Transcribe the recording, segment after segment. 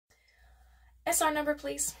SR number,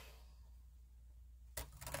 please.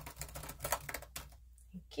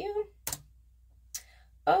 Thank you.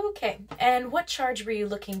 Okay, and what charge were you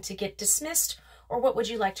looking to get dismissed, or what would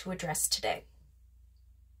you like to address today?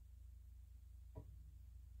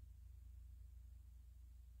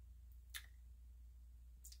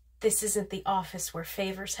 This isn't the office where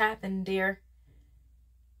favors happen, dear.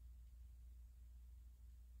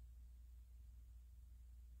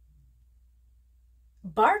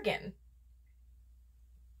 Bargain?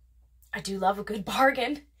 I do love a good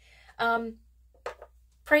bargain.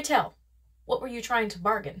 Pray tell, what were you trying to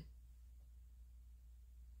bargain?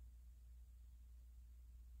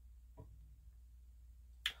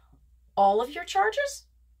 All of your charges?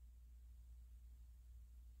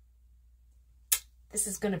 This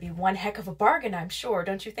is going to be one heck of a bargain, I'm sure,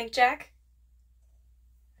 don't you think, Jack?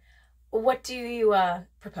 What do you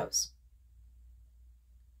propose?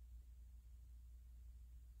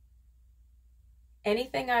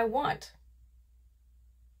 Anything I want.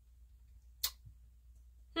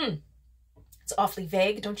 It's awfully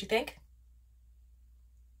vague, don't you think?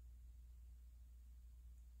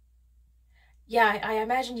 Yeah, I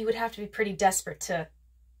imagine you would have to be pretty desperate to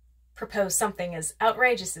propose something as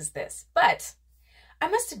outrageous as this, but I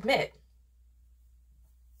must admit,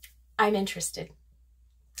 I'm interested.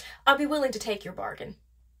 I'll be willing to take your bargain.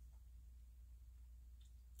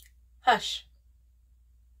 Hush.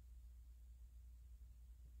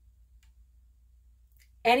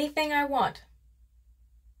 Anything I want.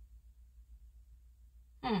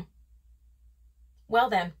 Well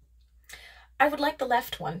then, I would like the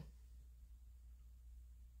left one.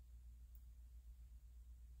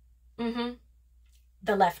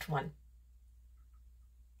 The left one.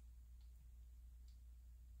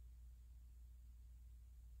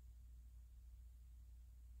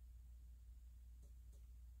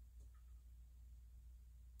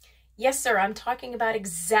 Yes, sir, I'm talking about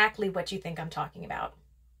exactly what you think I'm talking about.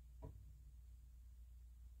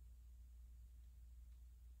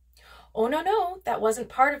 Oh, no, that wasn't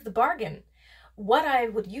part of the bargain. What I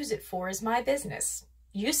would use it for is my business.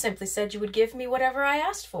 You simply said you would give me whatever I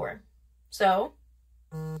asked for. So,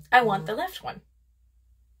 I want the left one.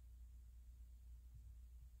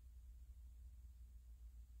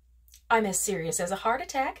 I'm as serious as a heart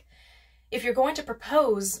attack. If you're going to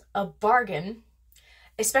propose a bargain,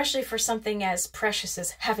 especially for something as precious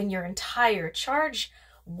as having your entire charge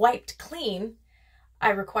wiped clean, I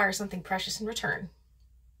require something precious in return.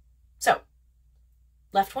 So,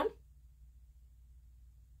 left one?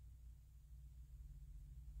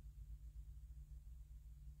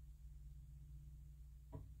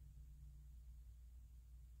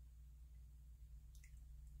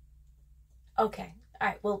 Okay, all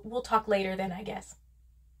right, we'll talk later then, I guess.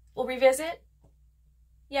 We'll revisit?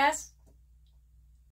 Yes?